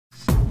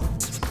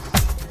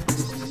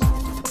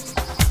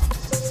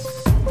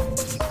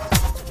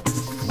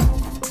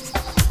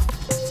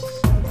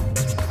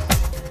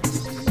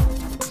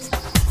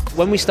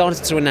When we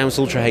started to announce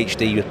Ultra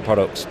HD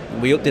products,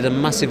 we did a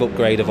massive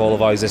upgrade of all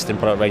of our existing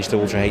product range to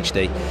Ultra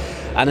HD.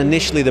 And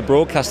initially the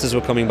broadcasters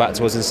were coming back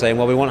to us and saying,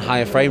 well, we want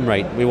higher frame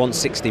rate, we want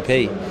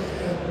 60p.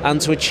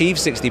 And to achieve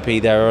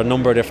 60p, there are a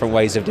number of different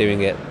ways of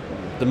doing it.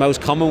 The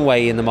most common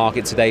way in the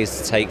market today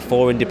is to take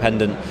 4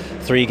 independent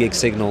 3 gig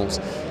signals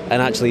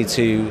and actually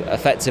to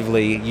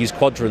effectively use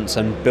quadrants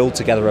and build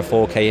together a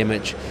 4K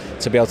image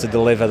to be able to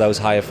deliver those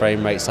higher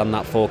frame rates and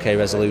that 4K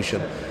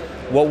resolution.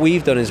 What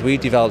we've done is we've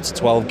developed a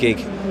 12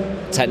 gig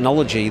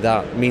technology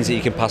that means that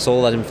you can pass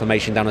all that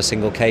information down a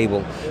single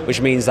cable,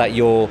 which means that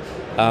you're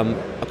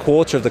a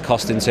quarter of the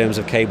cost in terms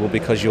of cable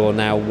because you're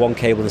now 1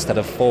 cable instead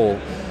of 4.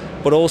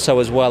 But also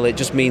as well, it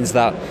just means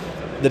that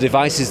the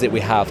devices that we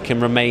have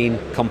can remain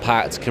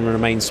compact, can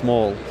remain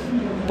small.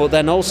 But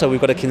then also we've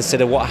got to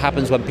consider what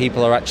happens when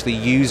people are actually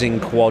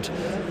using quad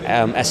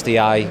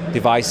SDI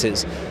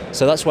devices.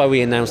 So that's why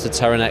we announced the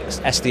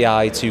Teranex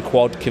SDI to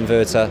quad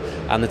converter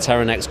and the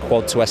Teranex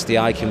quad to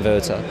SDI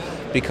converter,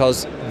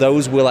 because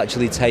those will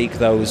actually take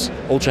those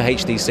Ultra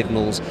HD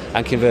signals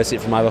and convert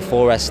it from either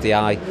 4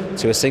 SDI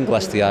to a single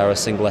SDI or a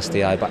single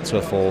SDI back to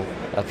a 4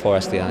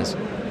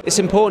 SDIs. It's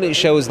important in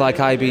shows like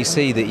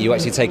IBC that you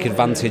actually take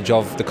advantage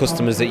of the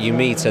customers that you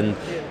meet, and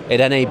at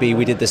NAB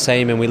we did the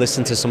same, and we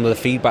listened to some of the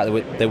feedback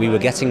that we were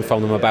getting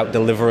from them about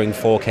delivering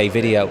 4K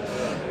video.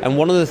 And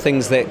one of the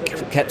things that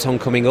kept on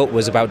coming up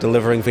was about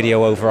delivering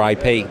video over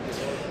IP.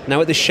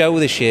 Now at the show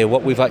this year,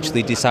 what we've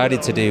actually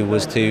decided to do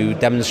was to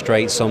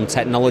demonstrate some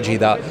technology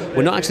that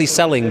we're not actually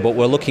selling, but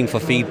we're looking for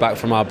feedback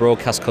from our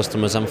broadcast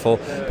customers and for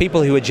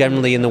people who are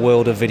generally in the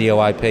world of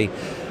video IP.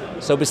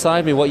 So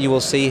beside me, what you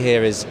will see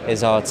here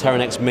is our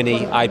Teranex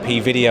Mini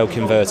IP video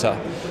converter.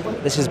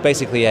 This is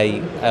basically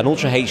an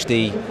Ultra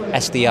HD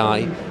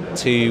SDI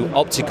to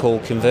optical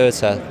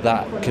converter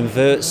that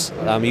converts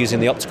using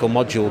the optical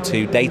module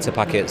to data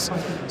packets.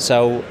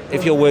 So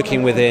if you're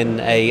working within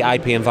a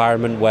IP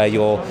environment where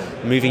you're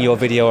moving your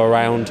video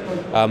around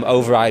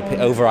over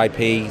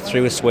IP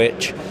through a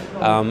switch,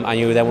 and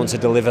you then want to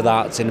deliver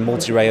that in a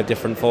multi-array of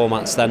different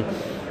formats,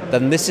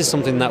 then this is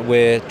something that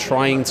we're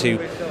trying to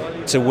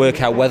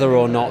work out whether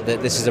or not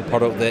that this is a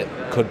product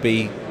that could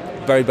be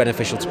very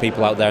beneficial to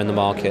people out there in the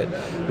market.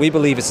 We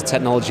believe it's a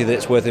technology that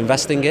it's worth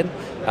investing in,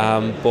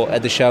 but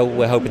at the show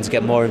we're hoping to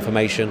get more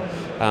information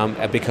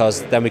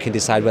because then we can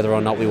decide whether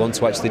or not we want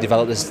to actually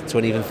develop this to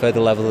an even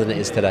further level than it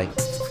is today.